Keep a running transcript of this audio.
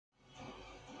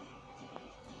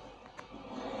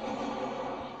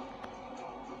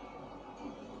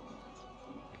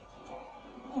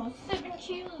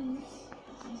chills.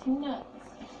 This is nuts.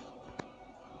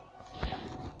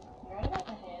 You're right about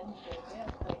the hands, but yeah,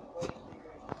 it's like way too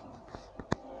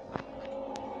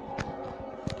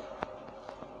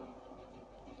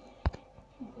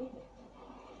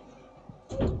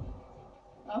good.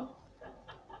 Oh.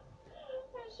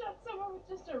 I shot someone with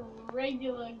just a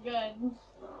regular gun.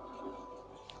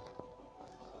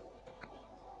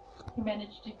 He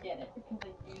managed to get it because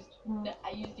I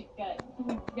used a gun.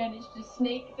 He managed to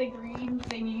snake the green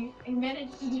thingy. He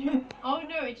managed to do. Oh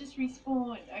no, it just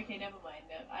respawned. Okay, never mind.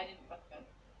 No, I didn't fuck up.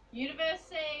 Universe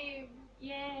save!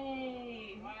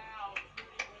 Yay! Wow,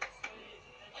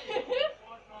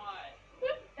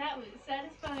 that was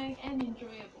satisfying and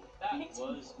enjoyable. that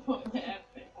was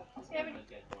epic.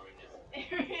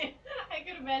 Yeah, I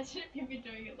could imagine if you've been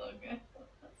doing it longer.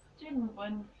 Doing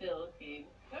one fill game.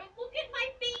 Don't look at my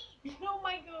feet! Oh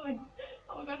my god!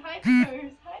 Oh my god, hide the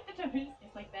toes! Hide the toes!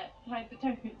 It's like that. Hide the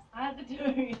toes! Hide the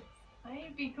toes! I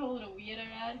ain't be called a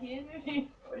weirdo out here.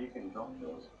 Or you can drop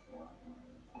those if you want.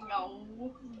 No.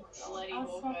 Bloody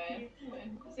Hawkeye.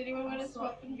 Does anyone want to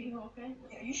swap and be Hawkeye?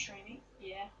 Yeah, are you streaming?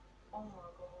 Yeah. Oh my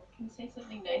god. Can you say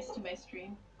something nice to my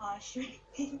stream? Streaming.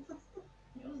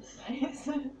 Yours is nice.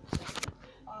 I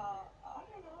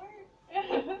don't know.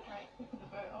 Right, look at the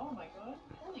boat. Oh my god.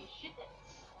 Holy shit.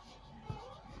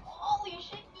 Holy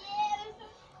shit, yeah,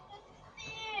 this is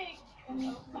sick.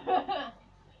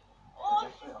 Oh,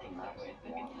 this is sick.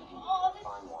 Oh, this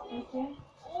is sick.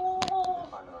 Oh,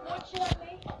 watch out,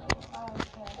 mate.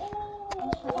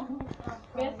 Oh,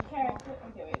 best character.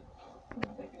 Okay, wait.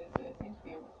 1 second, it seems to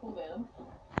be a cooldown.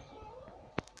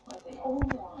 I think. Oh,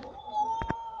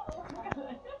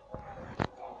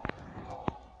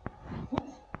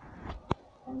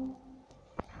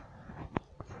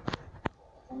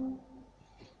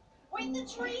 wait, the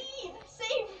tree!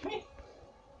 Save me!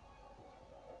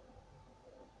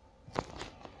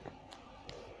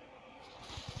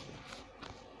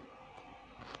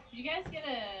 Did you guys get a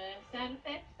sound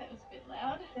effect that was a bit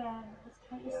loud? Yeah, it's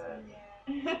kind of scary.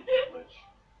 Which,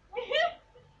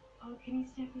 Oh, can he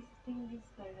snap his fingers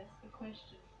though? That's the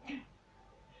question.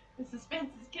 The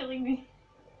suspense is killing me.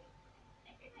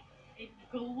 It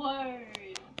glowed.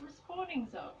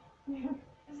 Respawning's up.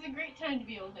 This is a great time to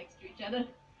be all next to each other.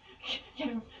 Get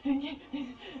him.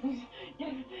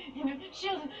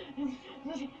 Shield.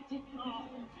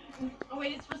 Oh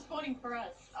wait, it's respawning for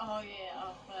us. Oh yeah,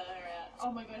 oh far out.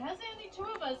 Oh my god, how's there only 2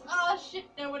 of us? Oh shit,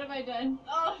 no, what have I done?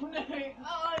 Oh no,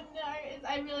 oh no,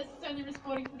 I realized it's only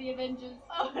respawning for the Avengers.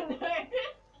 Oh no.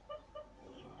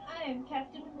 I am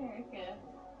Captain America.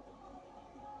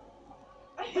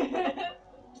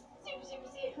 Zoom, zoom,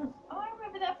 zoom. Oh, I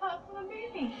remember that part from the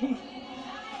movie.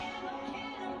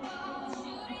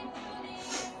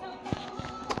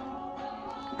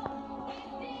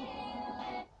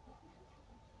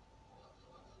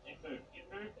 It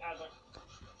moved as a...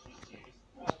 She's serious.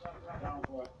 Down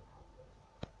for it.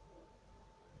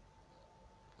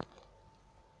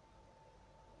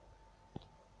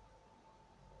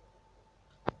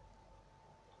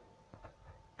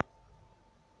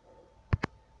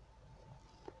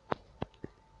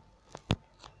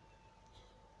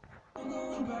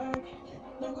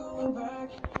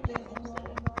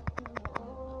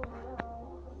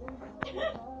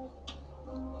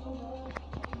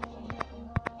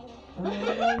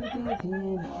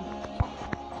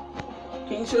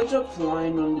 Can you search up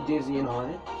Flying on the Dizzy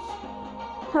Heights?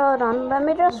 Hold on, let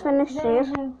me just finish this.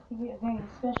 Very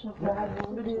special for a lot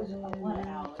of hours and a lot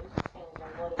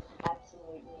of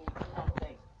absolutely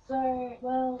nothing. So,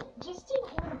 well, just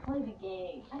didn't want to play the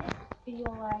game. I didn't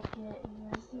feel like it,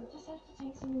 so you just have to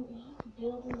take some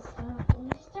build and stuff. And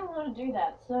I just didn't want to do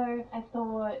that. So I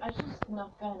thought I was just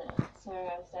not gonna. So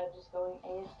I started just going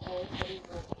AFK,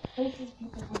 places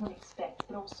people wouldn't expect,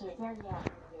 but also very out in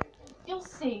the open. You'll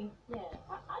see. Yeah,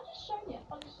 I'll just show you.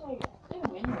 Don't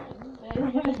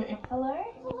win-win. Hello?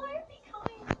 Hello, be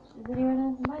kind. Does anyone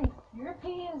have money?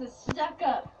 Europeans are stuck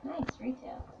up. Nice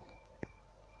retail.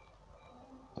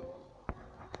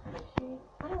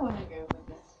 I don't want to go with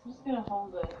this. I'm just gonna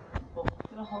hold a book.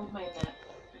 I'm gonna hold my map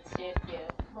and stand here.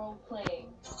 Role playing.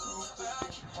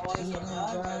 Oh, I get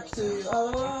dark.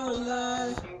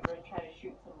 Try to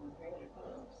shoot someone here. They're kind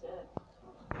of upset.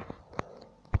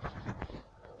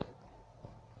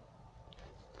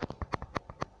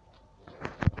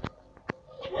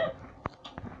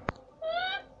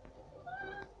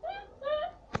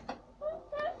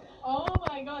 Oh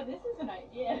my god, this is an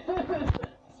idea.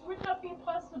 This would not be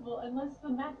possible unless the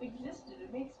map existed.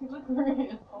 It makes me look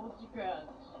real. Hold your ground.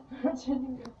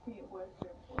 Pretending to be at work for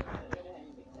employees. I don't know how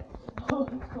you exactly. Oh,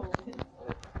 it's cold.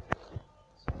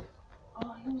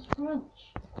 Oh, he was French.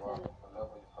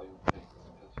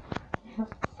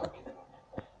 What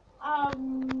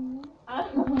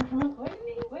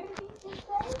did he just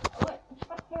say? What?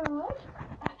 Fucking what?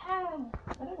 I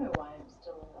don't know why I'm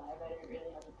still alive. I don't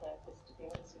really have a purpose, to be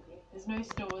honest with you. There's no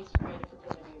stores for me to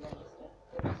pretend to be a register.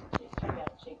 Check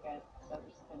out checkout stuff.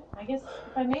 I guess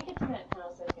if I make it to that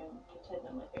house, I can pretend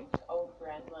I'm like an old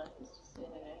grandma who's just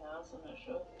sitting in her house. I'm not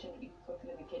sure. Pretend to be cooking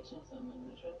in the kitchen or something. I'm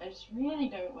not sure. I just really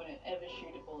don't want to ever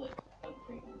shoot a bullet on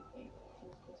freaking thing.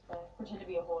 Pretend to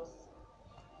be a horse.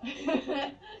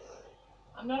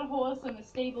 I'm not a horse, I'm a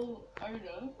stable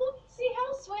owner. Look, see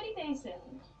how sweaty they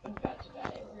sound. I'm about to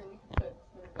die. It really hurts.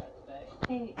 I'm about to die.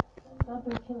 Hey,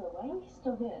 Bubba Killer, why are you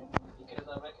still here? Because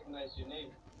I recognize your name.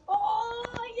 Oh,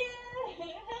 yeah!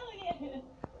 Hell yeah!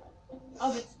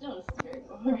 Oh, but still, this is very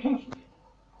boring.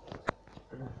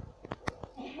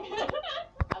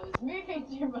 I was moving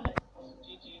too much.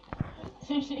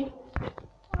 GG.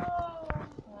 Oh,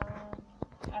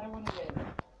 I don't want to go there.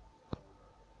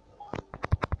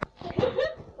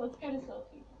 Let's go to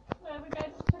selfie. No, the guy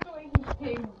just took away his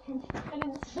pig. And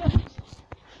instead, it's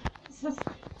just,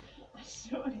 I just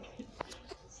don't want to get.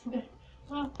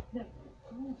 Well, no.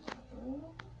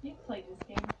 You've played this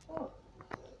game before.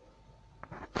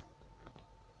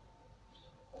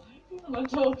 Why do people not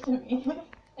talk to me?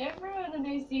 Everyone who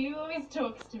knows you always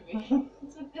talks to me.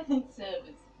 It's a different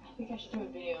service. I think I should do a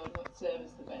video on what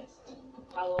serves the best.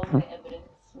 Compile all my evidence.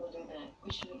 We'll do that.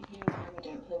 We should, you know, we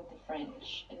don't play with the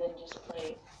French, and then just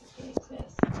play the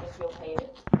excess, and you'll hate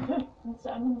it. So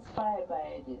I'm inspired by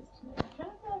ideas tonight. I'm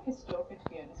trying to feel like a stalker, to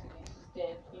be honest with you. Just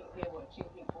stand here watching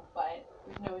people fight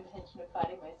with no intention of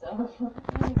fighting myself.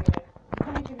 Anyway,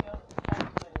 I'm gonna go back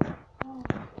to my room.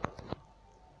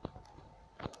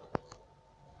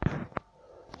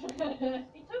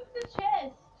 He took the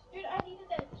chest! Dude, I needed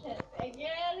that chest. Hey,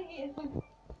 get out of here!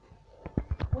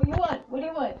 What do you want? What do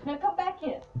you want? Now come back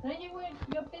here. Now you want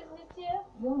your business here?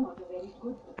 You're not a very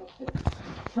good person.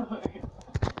 Sorry.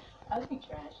 I'd be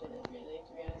trash at it, really,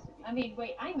 to be honest with you. I mean,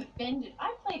 wait, I'm offended.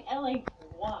 I played LA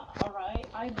Noire, alright?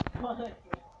 I'm fine.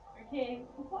 Okay?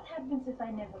 What happens if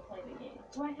I never play the game?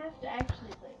 Do I have to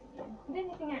actually play the game? Would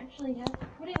anything actually happen?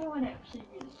 Would anyone actually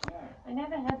really care? I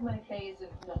never had my phase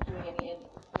of not doing any effort.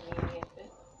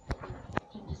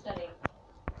 Just studying.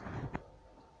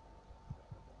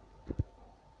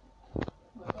 Oh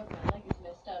my god, my leg is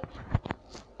messed up.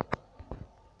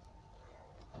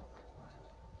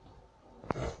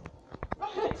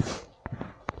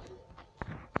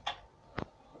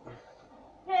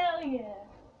 Hell yeah!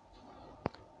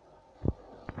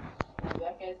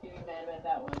 That guy's getting mad about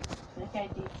that one. That guy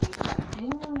DC'd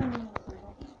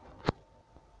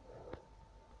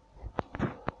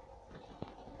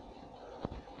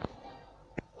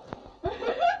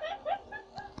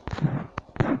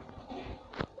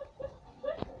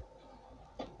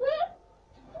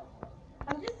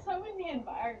I'm just so in the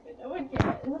environment, no one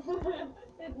cares.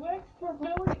 It works because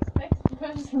no one expects the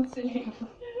person sitting.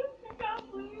 I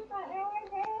can't believe that, oh my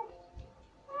god.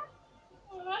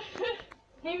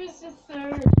 He was just so,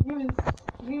 he was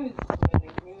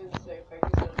sweating. He was so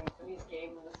focused on his game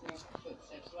and listening to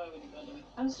footsteps. Why would he bother me?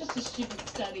 I was just a student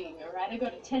studying, alright? I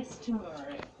got a test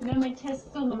tomorrow. Now my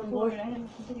test's on the floor and I haven't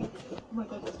completed it. Oh my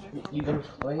god, there's no cash. You gonna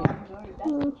play? Oh no,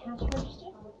 that's the cash register?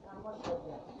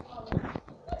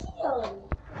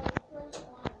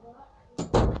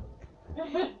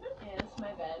 Yeah, that's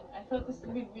my bad. I thought this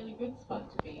would be a really good spot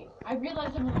to be. I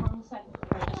realized I'm on the wrong side of the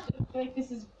register. I feel like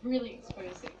this is really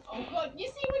exposing. Oh god, you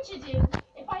see what you did?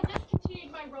 If I just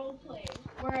continued my roleplay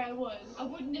where I was, I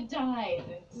wouldn't have died.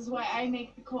 This is why I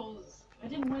make the calls. I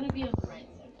didn't want to be on the right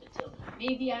side of the till.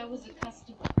 Maybe I was a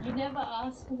customer. You never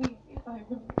asked me if I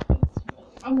was a customer.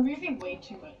 I'm moving way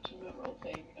too much. I'm not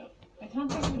roleplaying enough. I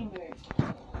can't think of any moves.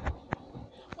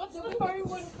 What's the phone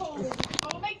one called?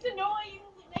 Oh, it makes a noise!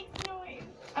 It makes a noise!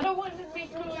 I don't want to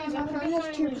make noise. I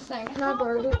want to be silent. Can I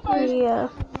borrow it? Yeah.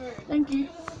 Thank you.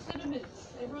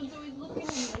 Everyone's always looking at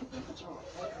me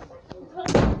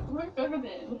like, work over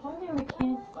there. We're holding on a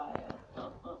campfire.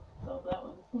 Solve that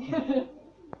one.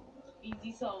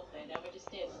 Easy solve there. Now we're just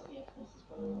standing here. This is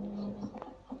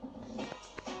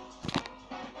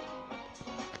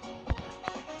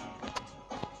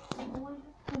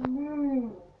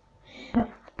move. I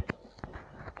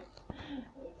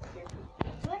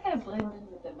feel like I blend in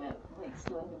with the map, like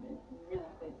Slenderman. Really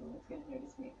think no one's gonna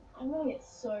notice me. I'm gonna get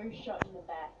so shot in the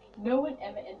back. No one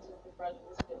ever enters the front of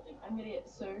this building. I'm gonna get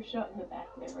so shot in the back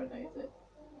and everyone knows it.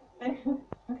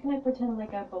 How can I pretend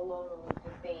like I belong with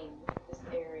the theme of this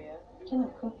area? Pretend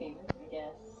I'm cooking, I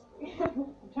guess.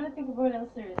 I'm trying to think of what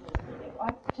else there is in this building. Oh,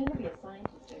 I pretend to be a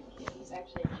scientist over here. He's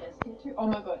actually a chest here too. Oh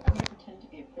my god, I'm gonna pretend to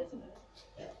be a prisoner.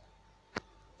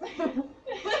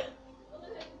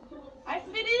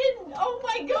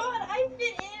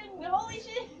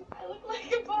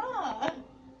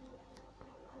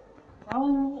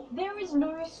 is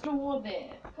no store there.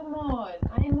 Come on,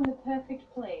 I am in the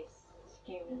perfect place. This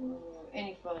game isn't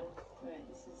any fun. Alright,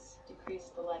 this has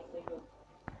decreased the likelihood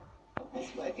of this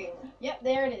working. Yep,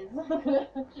 there it is.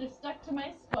 Should have stuck to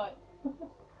my spot.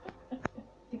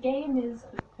 The game is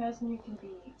the person who can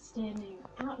be standing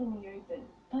out in the open,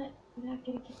 but without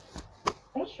getting kicked.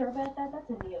 Are you sure about that? That's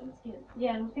a neon skin.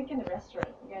 Yeah, I'm thinking the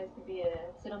restaurant. You guys could be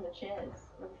sit on the chairs.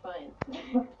 It'll be fine.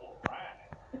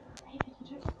 David, you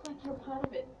don't look like you're a part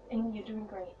of it. And you're doing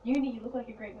great. Uni, you look like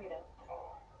a great leader.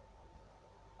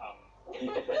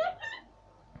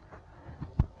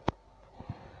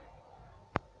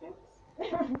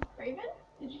 Raven?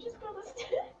 Did you just build a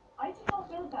stair? I did not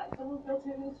build that. Someone built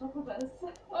it on top of us.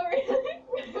 Oh, really?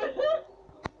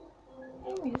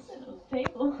 Oh, you sit on the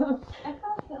table. I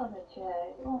can't sit on a chair.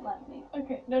 It won't let me.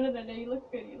 Okay, no, you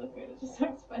look good, It just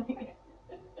looks funny.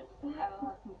 I will have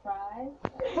some fries.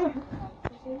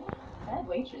 Bad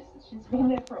waitress. She's been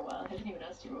there for a while. Hasn't even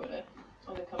asked you to order.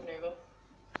 Oh, they're coming over.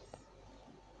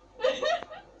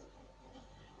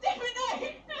 David, no!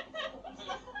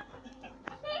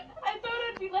 I thought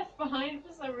I'd be left behind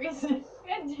for some reason.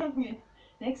 God dang it.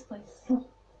 Next place.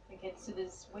 Okay, so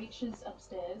there's waitress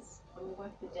upstairs. I'm gonna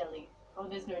work the deli. Oh,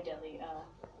 there's no deli.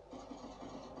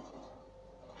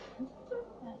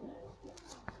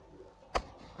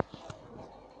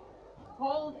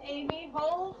 Hold, Amy,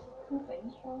 hold.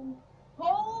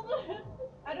 Hold.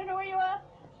 I don't know where you are.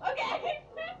 Okay.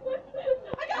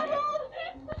 I got hold.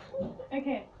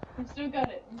 Okay, I've still got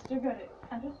it.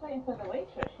 I'm just waiting for the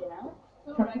waitress, you know?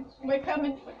 Alright, we're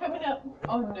coming up.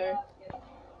 Oh no.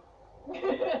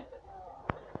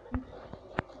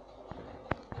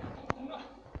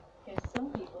 Okay, some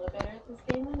people are better at this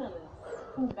game than others.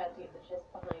 I'm about to get the chest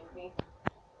behind me.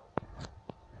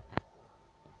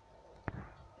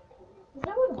 Does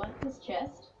no one want this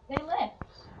chest? They left.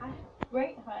 I have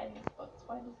great hiding spots.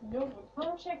 Why does no one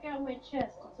come check out my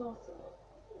chest? It's awesome.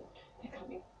 They're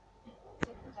coming.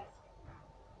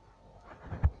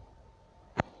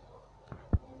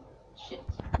 Shit.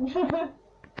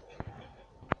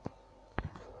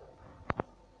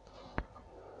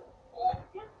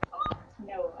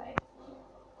 No way.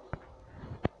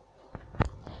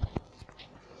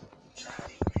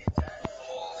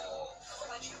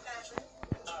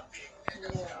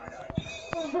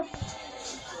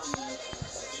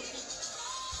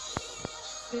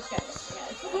 This guy,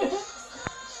 yes.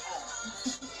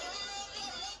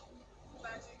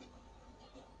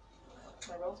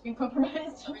 My role's been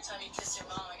compromised. Every time you kiss your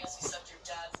mom, I guess you sucked your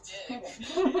dad's dick.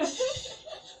 Okay.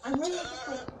 I'm really just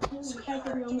like, the fact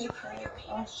that we all make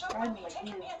riding like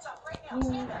you.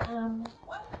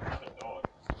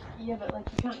 Yeah, but like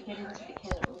you can't get into the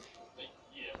kennel.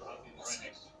 Yeah, but I'll be right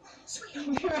next to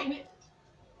Right.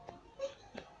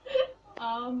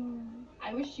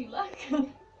 I wish you luck.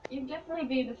 You'd definitely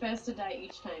be the first to die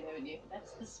each time, haven't you?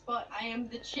 That's the spot. I am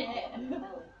the chair.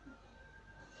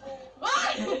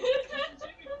 Ah! He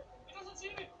doesn't see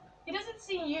me. He doesn't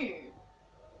see you.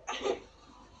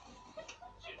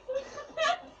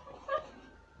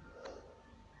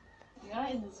 You are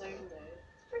in the zone though.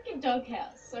 Freaking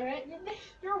doghouse, alright?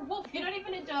 You're a wolf, you're not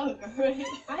even a dog, alright?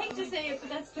 I hate to say it, but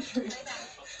that's the truth.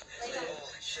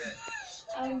 Holy shit.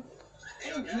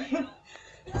 Anyway.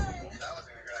 That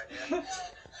wasn't a good idea.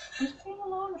 Just playing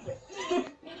along with it.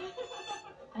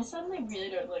 I suddenly really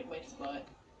don't like my spot.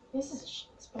 This is a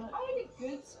shit spot. I had a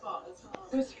good spot as well.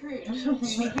 We're screwed. We're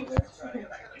screwed.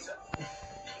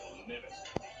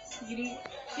 Beauty.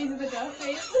 These are the dog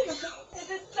face. This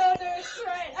is so nervous,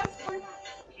 right? I'm so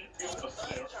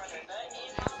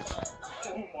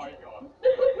Oh my god.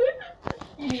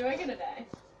 You knew I was gonna die.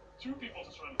 Two people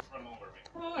just run over me.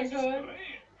 Oh my god.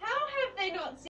 Great. How have they not seen